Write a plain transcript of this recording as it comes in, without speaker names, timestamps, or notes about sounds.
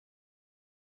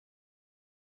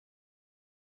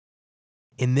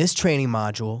In this training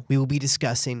module, we will be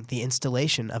discussing the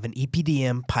installation of an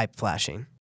EPDM pipe flashing.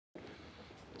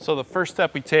 So the first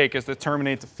step we take is to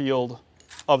terminate the field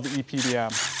of the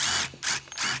EPDM.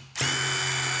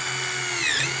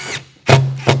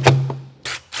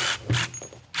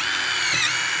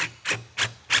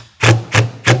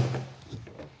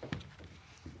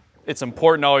 It's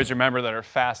important to always remember that our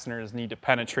fasteners need to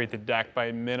penetrate the deck by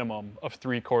a minimum of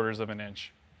 3/4 of an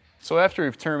inch. So after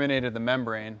we've terminated the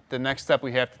membrane, the next step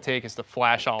we have to take is to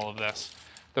flash all of this.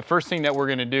 The first thing that we're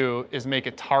going to do is make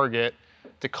a target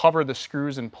to cover the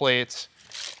screws and plates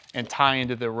and tie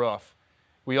into the roof.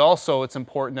 It's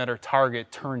important that our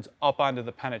target turns up onto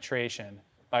the penetration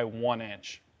by 1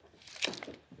 inch.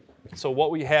 So what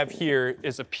we have here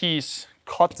is a piece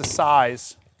cut to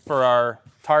size for our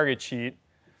target sheet.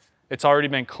 It's already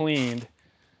been cleaned.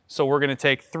 So we're going to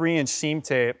take 3-inch seam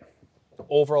tape,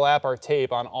 overlap our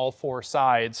tape on all 4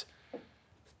 sides,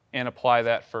 and apply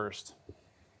that first.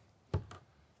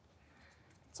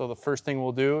 So the first thing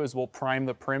we'll do is we'll prime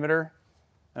the perimeter,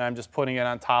 and I'm just putting it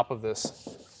on top of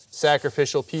this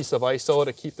sacrificial piece of ISO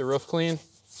to keep the roof clean.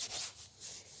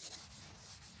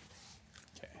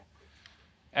 Okay.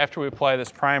 After we apply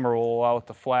this primer, we'll allow it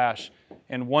to flash.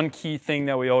 And one key thing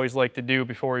that we always like to do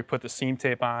before we put the seam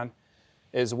tape on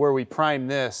is where we prime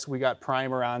this, we got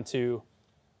primer onto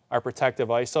our protective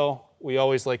ISO. We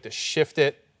always like to shift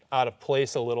it out of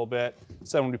place a little bit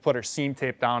so when we put our seam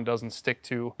tape down, it doesn't stick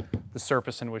to the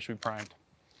surface in which we primed.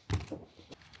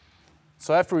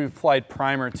 So after we've applied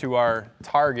primer to our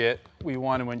target, we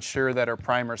want to ensure that our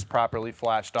primer is properly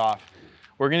flashed off.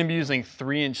 We're going to be using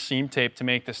 3-inch seam tape to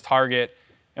make this target,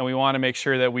 and we want to make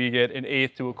sure that we get an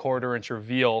 1/8 to 1/4 inch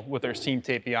reveal with our seam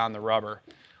tape beyond the rubber.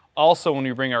 Also, when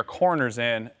we bring our corners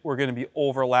in, we're going to be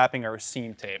overlapping our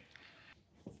seam tape.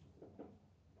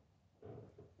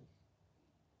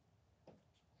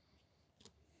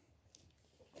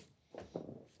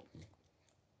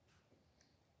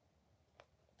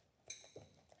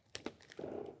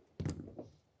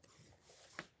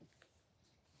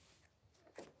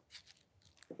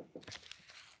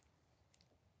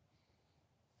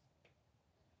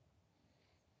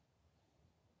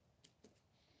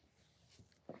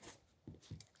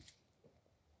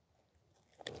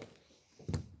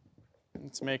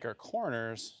 To make our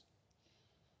corners,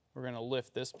 we're going to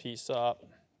lift this piece up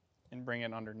and bring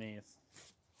it underneath.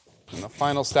 And the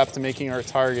final step to making our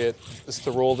target is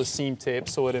to roll the seam tape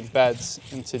so it embeds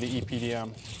into the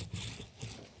EPDM.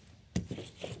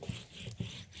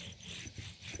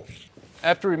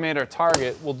 After we made our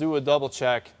target, we'll do a double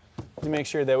check to make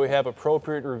sure that we have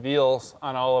appropriate reveals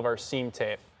on all of our seam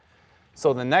tape.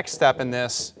 So the next step in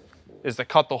this is to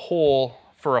cut the hole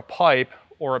for a pipe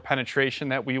or a penetration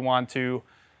that we want to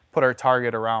put our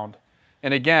target around.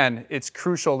 And again, it's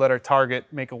crucial that our target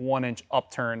make a 1-inch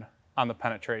upturn on the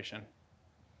penetration.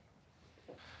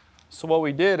 So what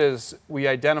we did is we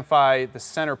identify the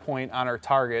center point on our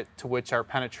target to which our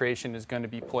penetration is going to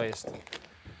be placed.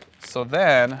 So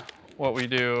then what we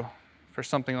do for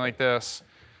something like this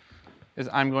is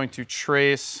I'm going to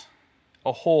trace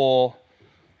a hole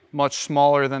much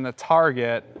smaller than the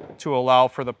target to allow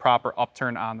for the proper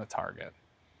upturn on the target.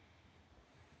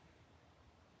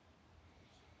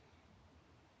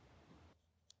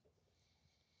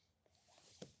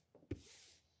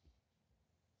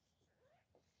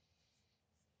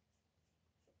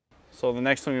 So the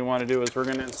next thing we want to do is we're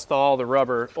going to install the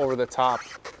rubber over the top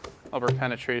of our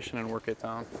penetration and work it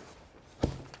down.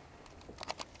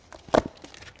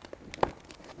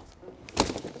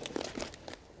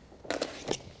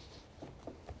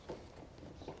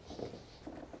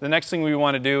 The next thing we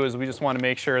want to do is we just want to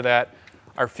make sure that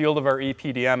our field of our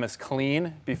EPDM is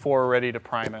clean before we're ready to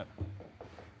prime it.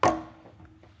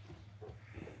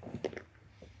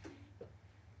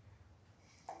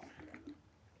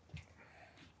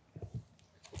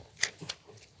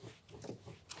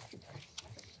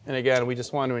 And again, we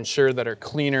just want to ensure that our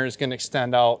cleaner is going to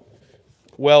extend out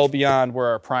well beyond where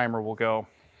our primer will go.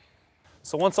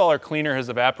 So once all our cleaner has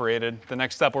evaporated, the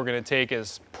next step we're going to take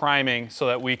is priming so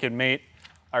that we can mate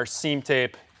our seam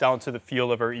tape down to the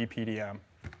field of our EPDM.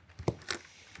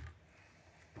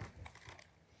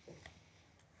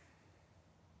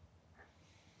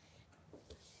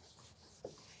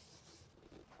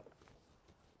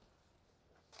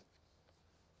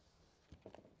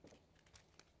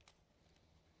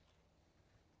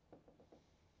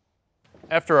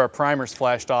 After our primer's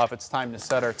flashed off, it's time to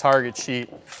set our target sheet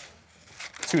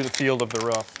to the field of the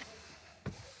roof.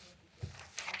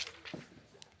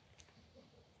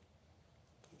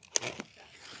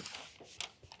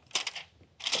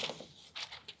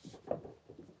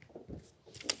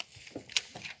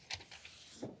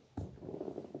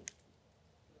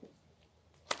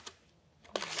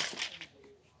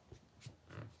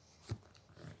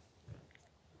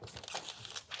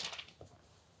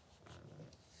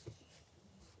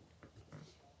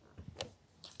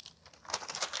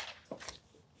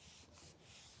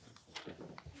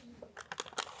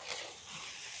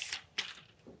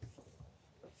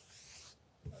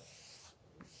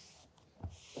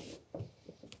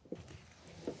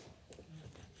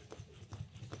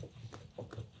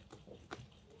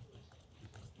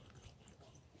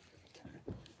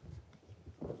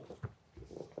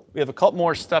 We have a couple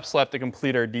more steps left to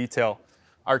complete our detail.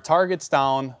 Our target's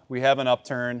down, we have an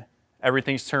upturn,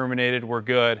 everything's terminated, we're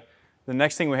good. The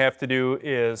next thing we have to do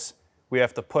is we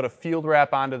have to put a field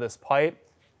wrap onto this pipe,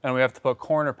 and we have to put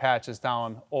corner patches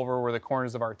down over where the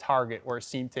corners of our target, where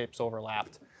seam tape's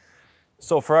overlapped.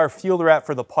 So for our field wrap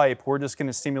for the pipe, we're just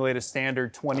gonna simulate a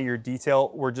standard 20-year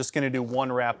detail. We're just gonna do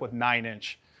one wrap with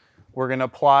 9-inch. We're gonna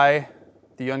apply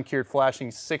the uncured flashing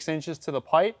 6 inches to the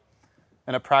pipe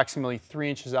and approximately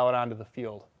 3 inches out onto the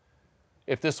field.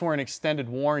 If this were an extended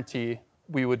warranty,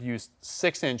 we would use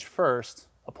 6-inch first,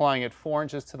 applying it 4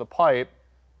 inches to the pipe,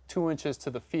 2 inches to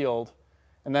the field,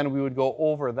 and then we would go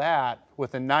over that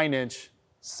with a 9-inch,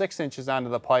 6 inches onto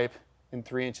the pipe and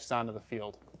 3 inches onto the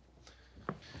field.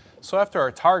 So after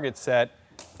our target's set,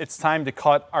 it's time to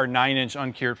cut our 9-inch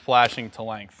uncured flashing to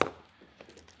length.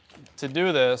 To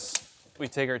do this, we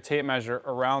take our tape measure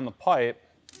around the pipe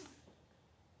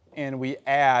and we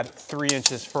add 3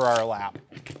 inches for our lap.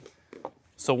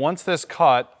 So once this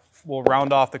cut, we'll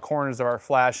round off the corners of our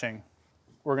flashing.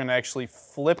 We're gonna actually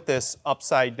flip this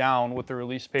upside down with the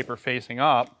release paper facing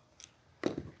up.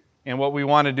 And what we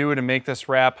wanna do to make this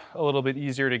wrap a little bit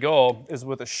easier to go is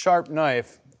with a sharp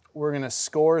knife, we're gonna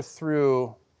score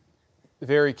through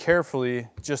very carefully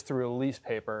just through release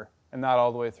paper and not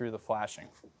all the way through the flashing.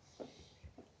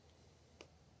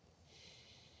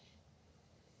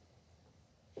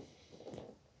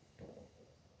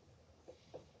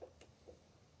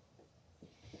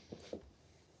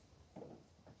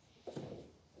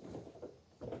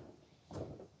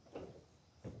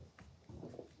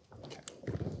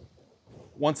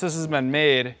 Once this has been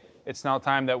made, it's now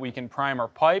time that we can prime our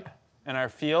pipe and our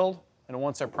field, and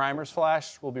once our primer's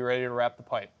flashed, we'll be ready to wrap the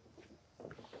pipe.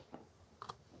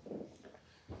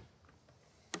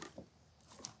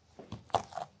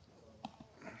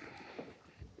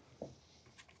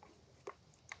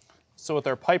 So with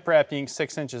our pipe wrap being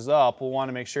 6 inches up, we'll want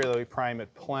to make sure that we prime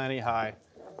it plenty high.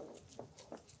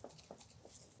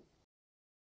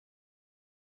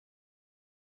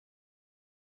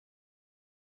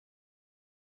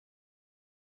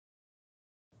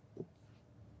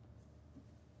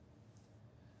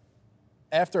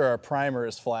 After our primer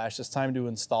is flashed, it's time to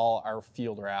install our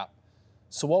field wrap.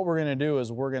 So what we're gonna do is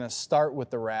we're gonna start with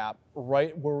the wrap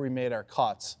right where we made our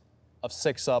cuts of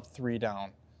 6 up, 3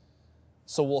 down.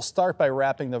 So we'll start by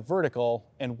wrapping the vertical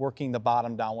and working the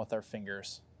bottom down with our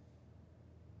fingers.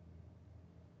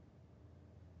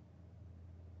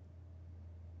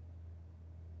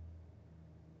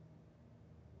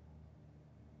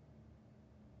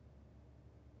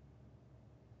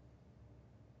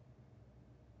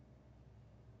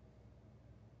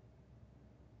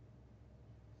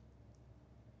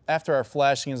 After our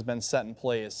flashing has been set in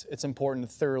place, it's important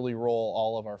to thoroughly roll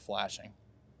all of our flashing.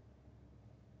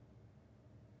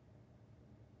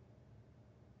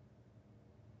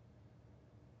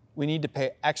 We need to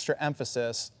pay extra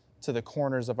emphasis to the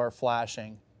corners of our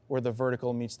flashing where the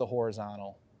vertical meets the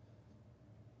horizontal.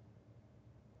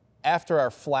 After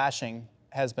our flashing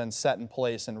has been set in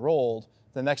place and rolled,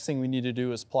 the next thing we need to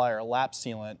do is apply our lap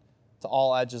sealant to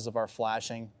all edges of our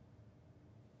flashing.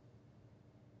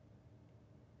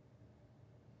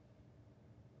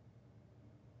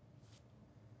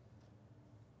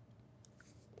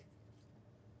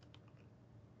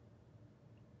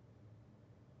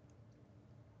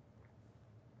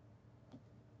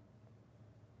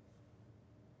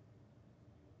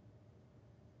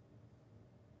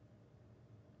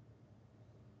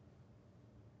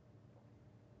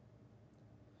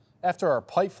 After our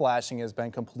pipe flashing has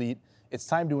been complete, it's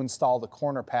time to install the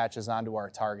corner patches onto our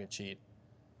target sheet.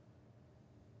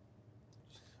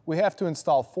 We have to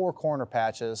install 4 corner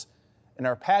patches, and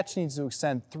our patch needs to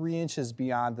extend 3 inches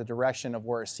beyond the direction of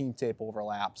where our seam tape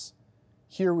overlaps.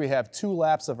 Here we have 2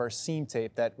 laps of our seam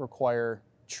tape that require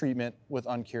treatment with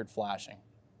uncured flashing.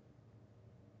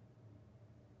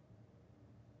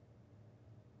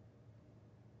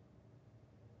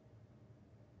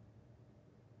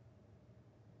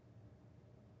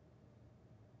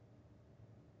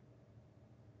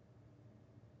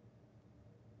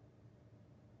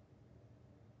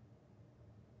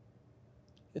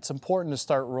 It's important to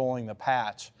start rolling the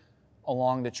patch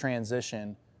along the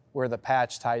transition where the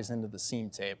patch ties into the seam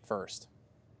tape first.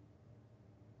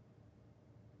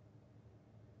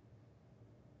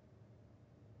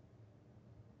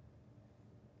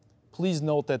 Please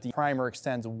note that the primer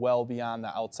extends well beyond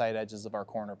the outside edges of our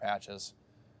corner patches.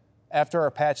 After our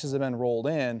patches have been rolled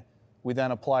in, we then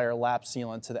apply our lap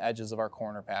sealant to the edges of our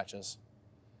corner patches.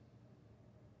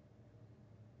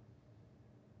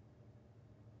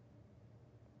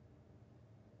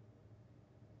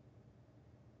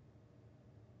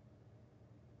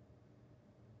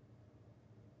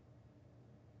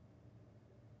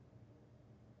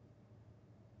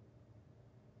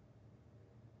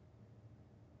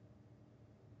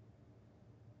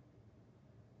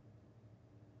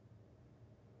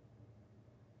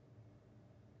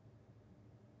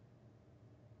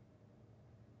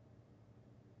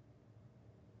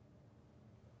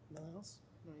 Nothing else?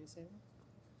 You want to say anything?